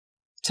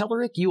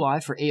Telerik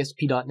UI for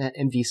ASP.NET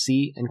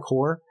MVC and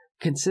Core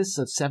consists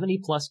of 70+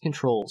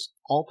 controls,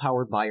 all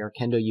powered by our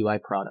Kendo UI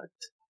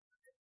product.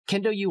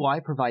 Kendo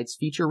UI provides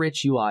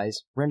feature-rich UIs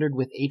rendered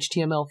with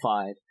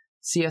HTML5,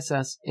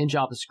 CSS, and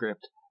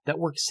JavaScript that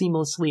work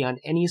seamlessly on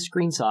any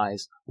screen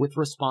size with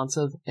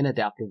responsive and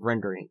adaptive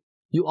rendering.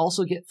 You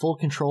also get full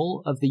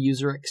control of the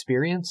user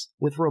experience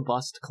with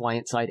robust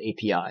client-side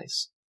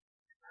APIs.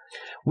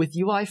 With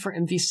UI for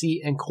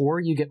MVC and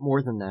Core, you get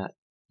more than that.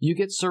 You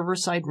get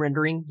server-side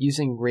rendering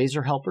using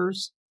Razor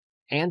helpers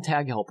and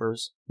tag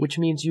helpers, which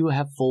means you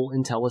have full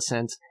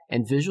IntelliSense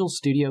and Visual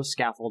Studio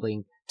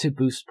scaffolding to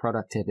boost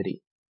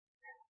productivity.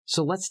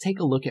 So let's take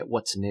a look at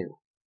what's new.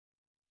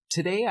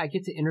 Today, I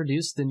get to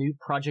introduce the new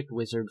project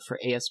wizard for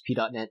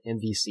ASP.NET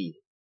MVC.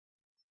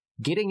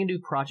 Getting a new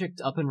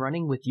project up and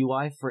running with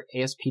UI for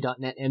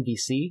ASP.NET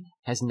MVC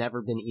has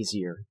never been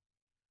easier.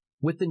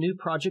 With the new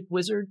project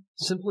wizard,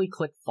 simply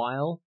click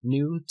File,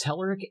 New,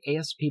 Telerik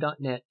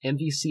ASP.NET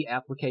MVC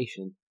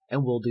application,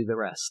 and we'll do the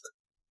rest.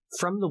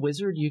 From the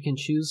wizard, you can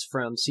choose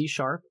from C#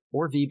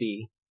 or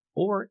VB,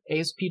 or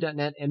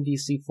ASP.NET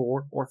MVC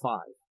 4 or 5.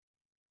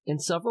 And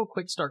several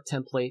quick start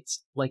templates,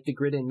 like the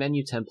grid and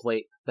menu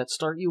template, that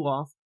start you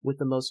off with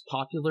the most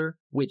popular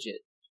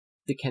widget,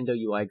 the Kendo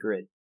UI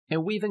grid.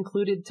 And we've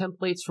included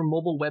templates from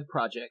mobile web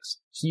projects,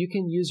 so you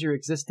can use your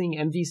existing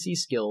MVC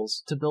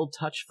skills to build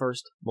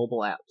touch-first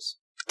mobile apps.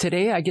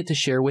 Today, I get to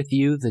share with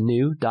you the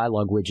new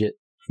Dialog Widget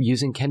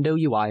using Kendo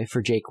UI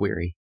for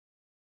jQuery.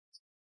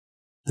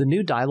 The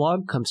new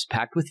Dialog comes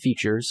packed with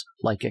features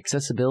like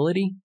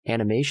accessibility,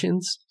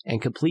 animations, and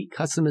complete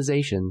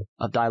customization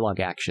of dialog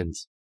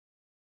actions.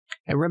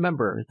 And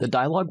remember, the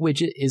Dialog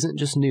Widget isn't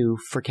just new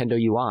for Kendo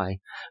UI,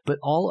 but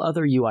all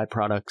other UI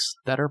products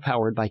that are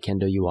powered by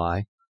Kendo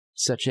UI,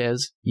 such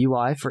as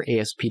UI for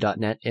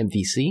ASP.NET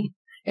MVC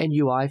and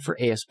UI for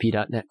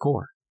ASP.NET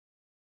Core.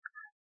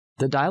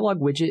 The Dialog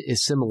Widget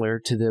is similar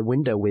to the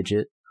Window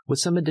Widget with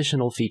some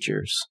additional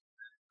features.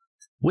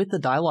 With the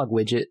Dialog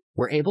Widget,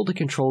 we're able to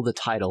control the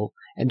title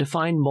and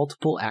define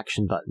multiple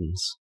action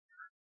buttons.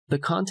 The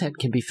content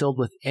can be filled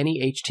with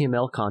any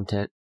HTML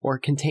content or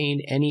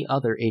contain any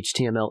other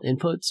HTML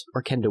inputs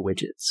or Kendo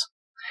widgets.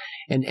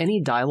 And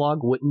any dialog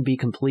wouldn't be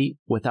complete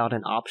without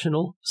an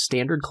optional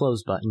standard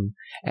close button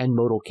and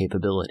modal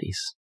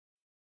capabilities.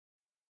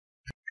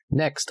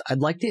 Next, I'd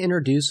like to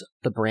introduce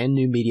the brand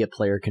new Media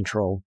Player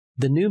control.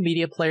 The new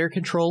Media Player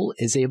control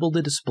is able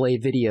to display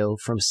video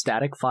from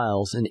static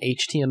files in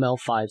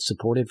HTML5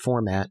 supported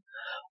format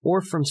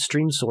or from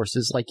stream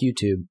sources like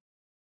YouTube.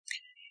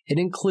 It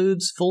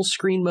includes full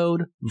screen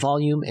mode,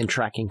 volume, and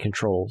tracking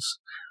controls.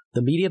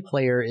 The Media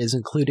Player is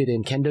included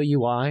in Kendo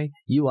UI,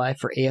 UI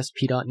for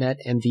ASP.NET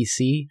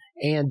MVC,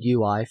 and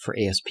UI for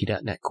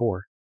ASP.NET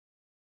Core.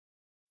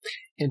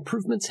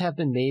 Improvements have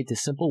been made to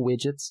simple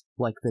widgets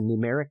like the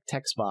numeric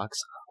text box,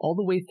 all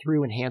the way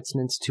through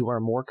enhancements to our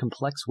more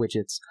complex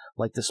widgets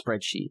like the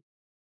spreadsheet.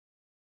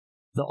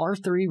 The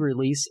R3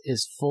 release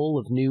is full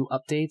of new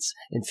updates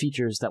and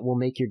features that will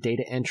make your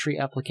data entry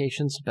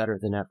applications better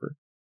than ever.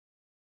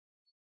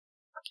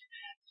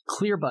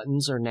 Clear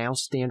buttons are now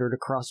standard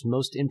across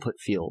most input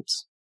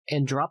fields,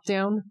 and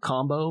drop-down,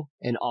 combo,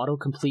 and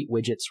autocomplete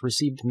widgets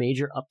received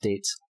major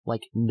updates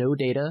like No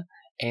Data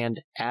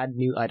and Add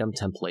New Item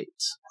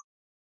templates.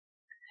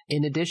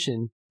 In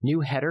addition, new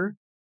header,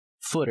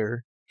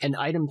 footer, and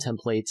item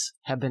templates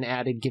have been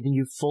added, giving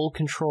you full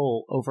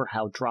control over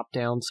how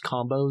drop-downs,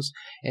 combos,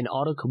 and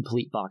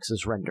autocomplete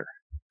boxes render.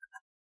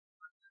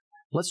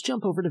 Let's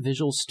jump over to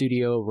Visual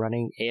Studio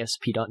running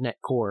ASP.NET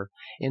Core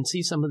and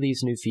see some of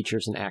these new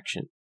features in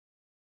action.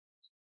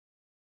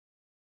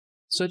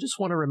 So I just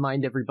want to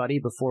remind everybody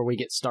before we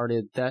get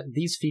started that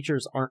these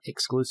features aren't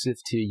exclusive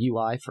to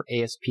UI for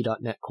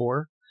ASP.NET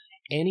Core.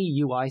 Any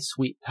UI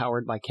suite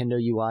powered by Kendo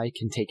UI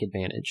can take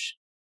advantage.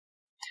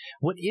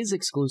 What is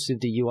exclusive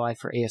to UI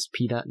for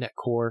ASP.NET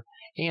Core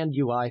and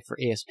UI for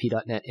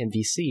ASP.NET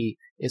MVC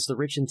is the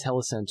rich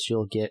IntelliSense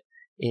you'll get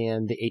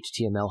in the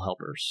HTML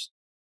helpers.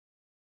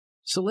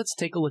 So let's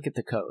take a look at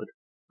the code.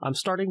 I'm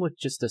starting with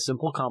just a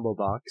simple combo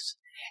box,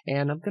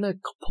 and I'm going to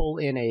pull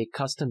in a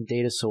custom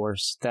data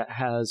source that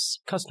has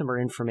customer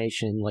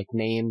information like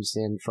names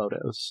and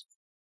photos.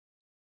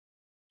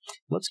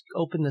 Let's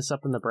open this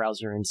up in the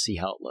browser and see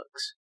how it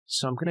looks.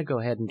 So I'm going to go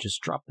ahead and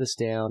just drop this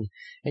down,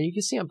 and you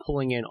can see I'm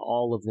pulling in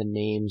all of the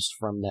names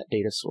from that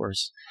data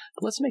source.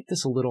 But let's make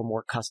this a little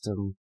more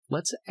custom.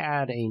 Let's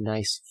add a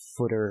nice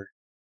footer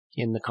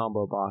in the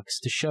combo box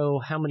to show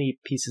how many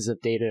pieces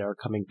of data are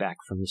coming back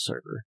from the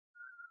server.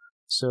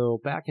 So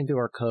back into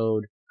our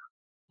code,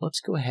 let's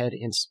go ahead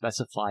and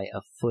specify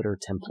a footer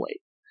template.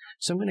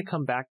 So I'm going to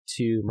come back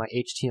to my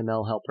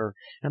HTML helper,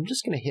 and I'm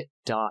just going to hit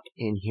dot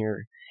in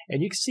here.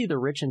 And you can see the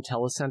rich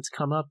IntelliSense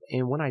come up,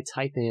 and when I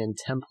type in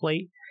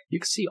template, you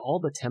can see all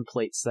the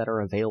templates that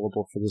are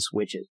available for this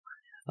widget.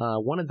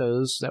 One of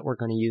those that we're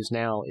going to use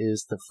now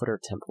is the footer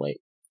template.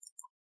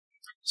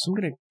 So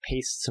I'm going to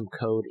paste some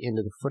code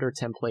into the footer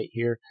template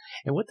here,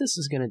 and what this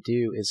is going to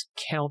do is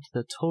count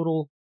the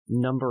total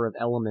number of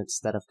elements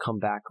that have come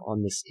back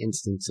on this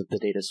instance of the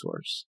data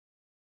source.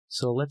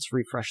 So let's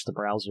refresh the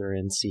browser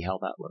and see how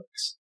that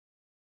looks.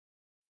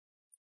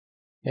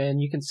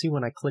 And you can see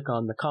when I click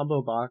on the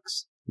combo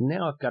box,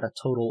 now I've got a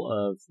total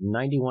of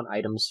 91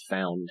 items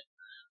found.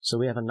 So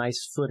we have a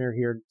nice footer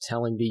here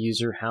telling the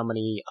user how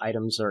many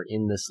items are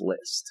in this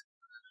list.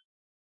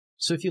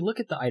 So if you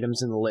look at the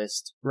items in the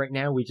list, right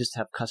now we just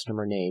have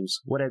customer names.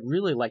 What I'd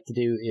really like to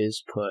do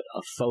is put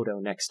a photo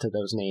next to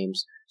those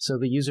names so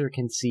the user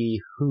can see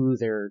who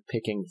they're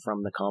picking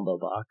from the combo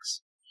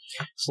box.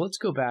 So let's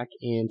go back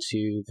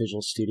into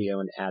Visual Studio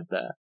and add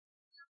that.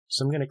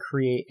 So I'm going to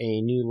create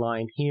a new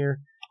line here,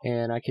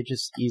 and I could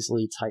just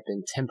easily type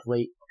in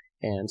template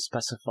and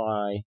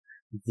specify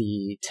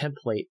the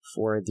template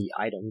for the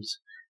items.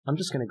 I'm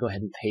just going to go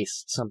ahead and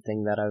paste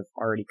something that I've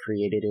already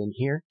created in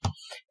here.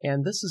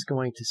 And this is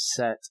going to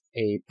set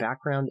a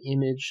background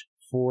image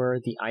for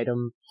the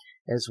item,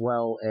 as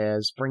well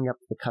as bring up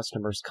the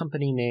customer's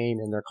company name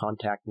and their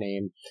contact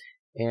name,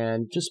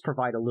 and just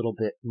provide a little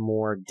bit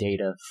more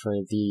data for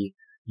the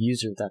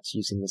user that's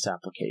using this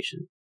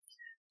application.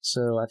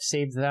 So I've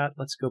saved that.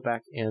 Let's go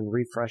back and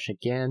refresh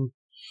again.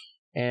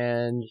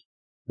 And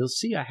you'll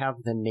see I have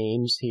the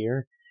names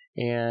here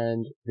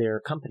and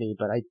their company,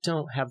 but I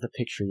don't have the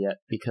picture yet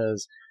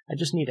because I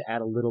just need to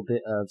add a little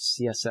bit of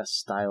CSS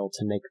style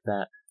to make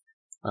that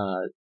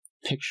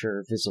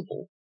picture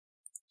visible.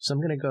 So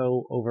I'm going to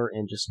go over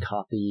and just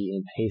copy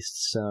and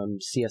paste some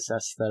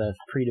CSS that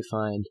I've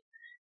predefined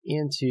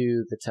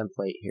into the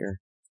template here.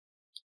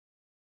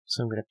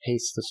 So I'm going to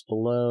paste this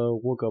below.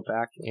 We'll go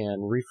back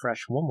and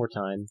refresh one more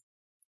time.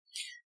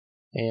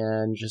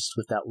 And just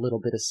with that little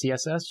bit of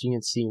CSS, you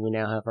can see we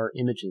now have our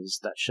images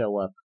that show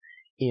up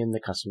in the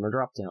customer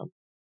dropdown.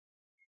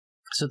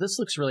 So this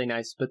looks really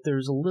nice, but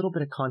there's a little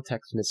bit of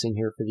context missing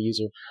here for the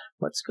user.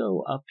 Let's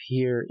go up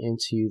here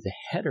into the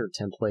header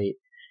template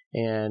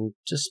and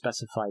just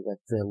specify that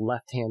the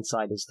left-hand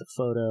side is the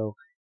photo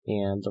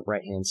and the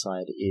right-hand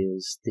side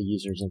is the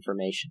user's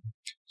information.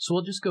 So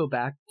we'll just go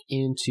back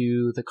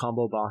into the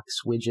combo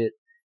box widget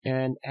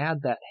and add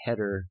that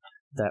header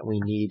that we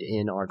need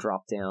in our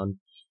dropdown.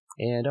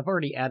 And I've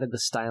already added the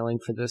styling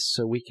for this,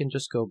 so we can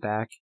just go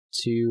back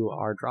to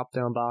our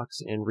dropdown box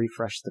and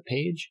refresh the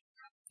page.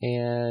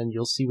 And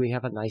you'll see we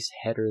have a nice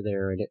header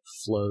there, and it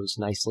flows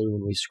nicely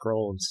when we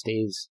scroll and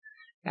stays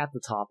at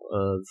the top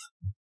of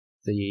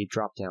the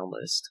dropdown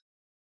list.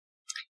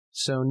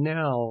 So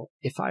now,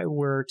 if I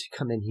were to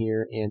come in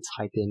here and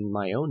type in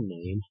my own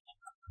name,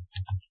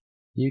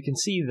 you can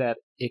see that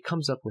it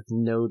comes up with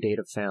no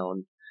data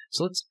found.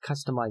 So let's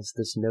customize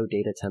this no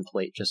data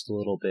template just a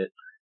little bit.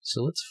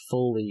 So let's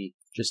fully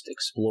just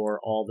explore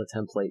all the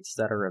templates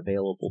that are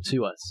available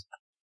to us.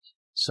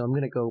 So I'm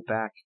going to go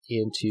back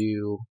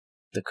into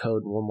the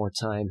code one more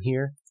time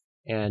here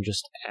and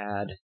just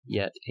add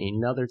yet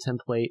another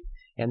template.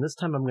 And this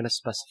time I'm going to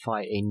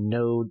specify a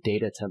no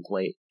data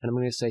template. And I'm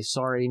going to say,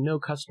 sorry, no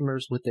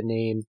customers with the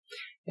name,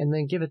 and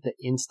then give it the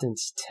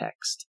instance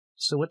text.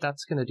 So what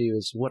that's going to do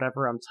is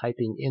whatever I'm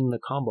typing in the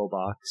combo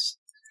box,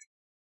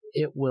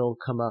 it will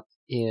come up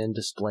and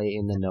display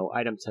in the no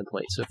item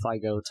template. So if I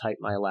go type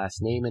my last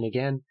name in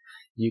again,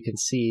 you can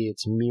see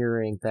it's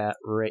mirroring that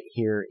right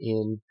here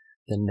in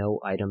the no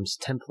items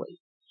template.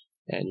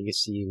 And you can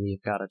see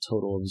we've got a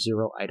total of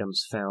 0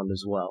 items found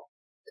as well.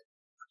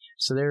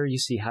 So there you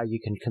see how you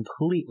can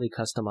completely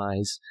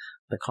customize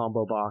the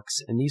combo box,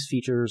 and these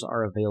features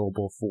are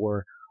available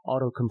for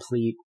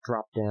autocomplete,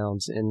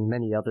 dropdowns, and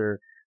many other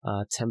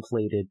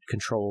templated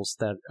controls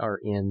that are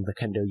in the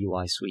Kendo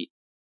UI suite.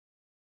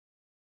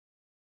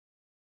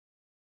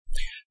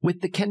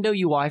 With the Kendo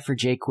UI for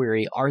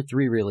jQuery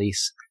R3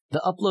 release,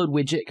 the Upload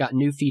widget got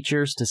new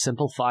features to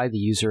simplify the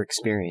user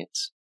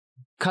experience.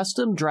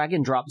 Custom drag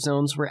and drop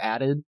zones were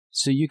added,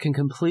 so you can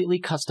completely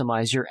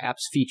customize your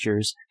app's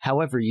features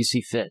however you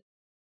see fit.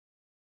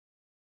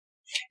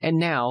 And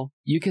now,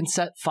 you can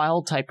set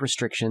file type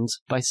restrictions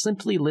by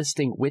simply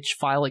listing which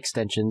file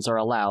extensions are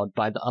allowed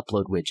by the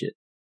Upload widget.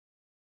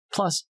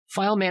 Plus,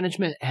 file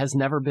management has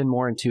never been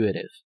more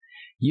intuitive.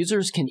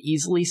 Users can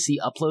easily see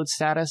upload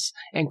status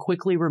and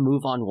quickly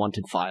remove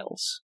unwanted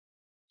files.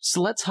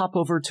 So let's hop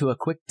over to a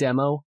quick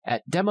demo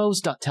at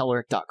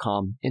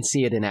demos.telerik.com and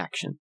see it in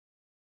action.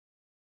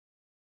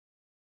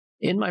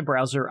 In my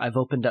browser, I've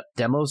opened up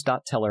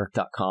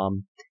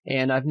demos.telerik.com,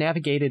 and I've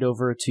navigated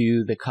over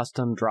to the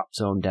custom drop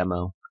zone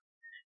demo.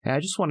 And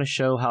I just want to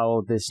show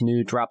how this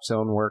new drop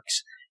zone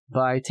works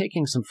by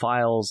taking some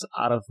files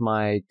out of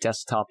my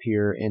desktop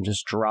here and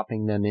just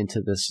dropping them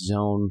into this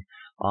zone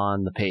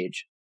on the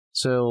page.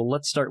 So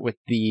let's start with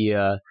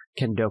the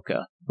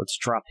Kendoka. Let's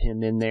drop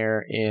him in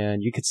there,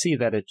 and you can see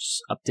that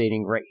it's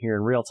updating right here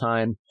in real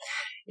time.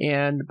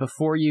 And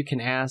before you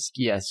can ask,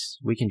 yes,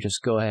 we can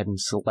just go ahead and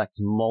select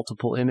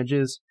multiple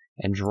images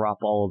and drop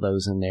all of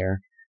those in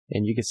there.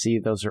 And you can see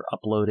those are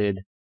uploaded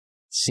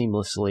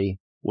seamlessly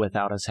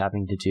without us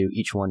having to do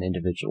each one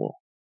individual.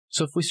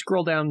 So if we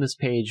scroll down this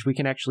page, we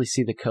can actually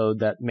see the code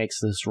that makes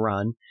this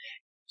run.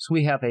 So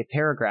we have a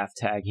paragraph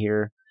tag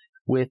here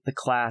with the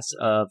class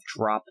of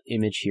drop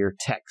image here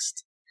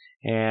text.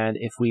 And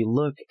if we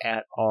look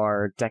at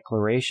our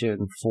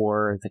declaration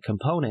for the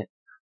component,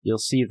 you'll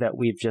see that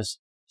we've just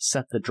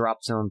set the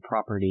drop zone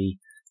property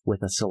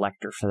with a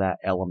selector for that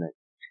element.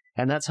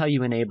 And that's how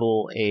you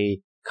enable a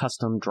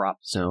custom drop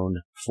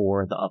zone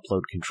for the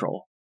upload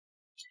control.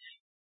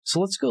 So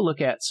let's go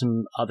look at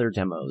some other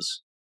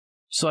demos.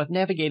 So I've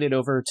navigated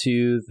over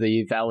to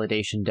the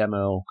validation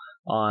demo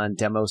on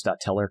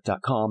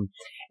demos.telerik.com,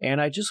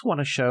 and I just want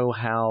to show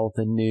how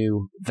the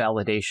new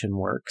validation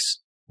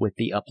works with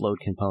the upload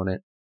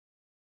component.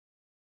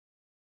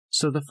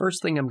 So the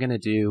first thing I'm going to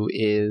do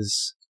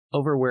is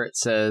over where it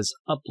says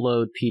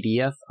upload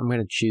PDF, I'm going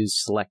to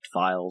choose select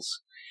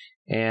files.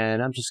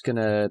 And I'm just going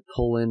to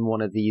pull in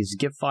one of these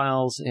GIF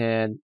files,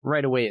 and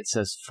right away it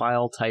says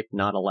file type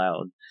not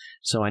allowed.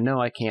 So I know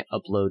I can't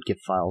upload GIF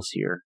files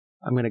here.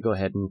 I'm going to go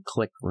ahead and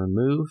click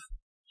remove.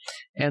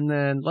 And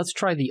then let's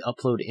try the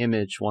upload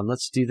image one.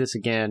 Let's do this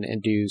again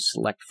and do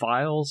select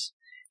files.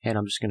 And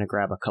I'm just going to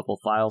grab a couple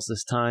files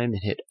this time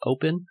and hit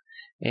open.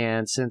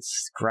 And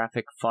since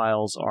graphic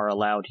files are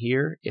allowed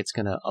here, it's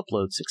going to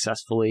upload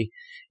successfully.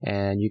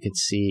 And you can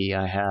see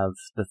I have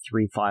the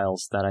 3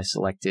 files that I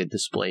selected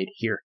displayed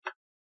here.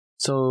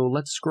 So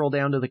let's scroll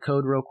down to the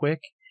code real quick,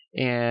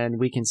 and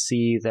we can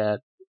see that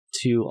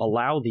to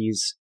allow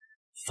these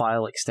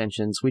file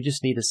extensions, we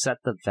just need to set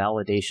the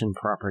validation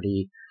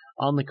property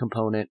on the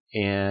component,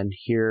 and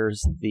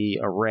here's the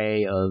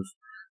array of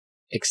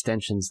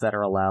extensions that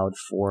are allowed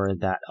for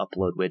that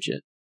upload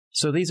widget.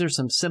 So these are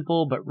some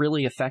simple but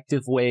really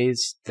effective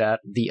ways that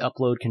the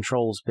upload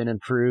control has been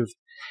improved,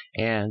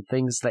 and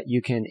things that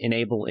you can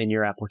enable in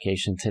your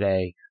application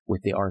today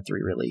with the R3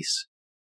 release.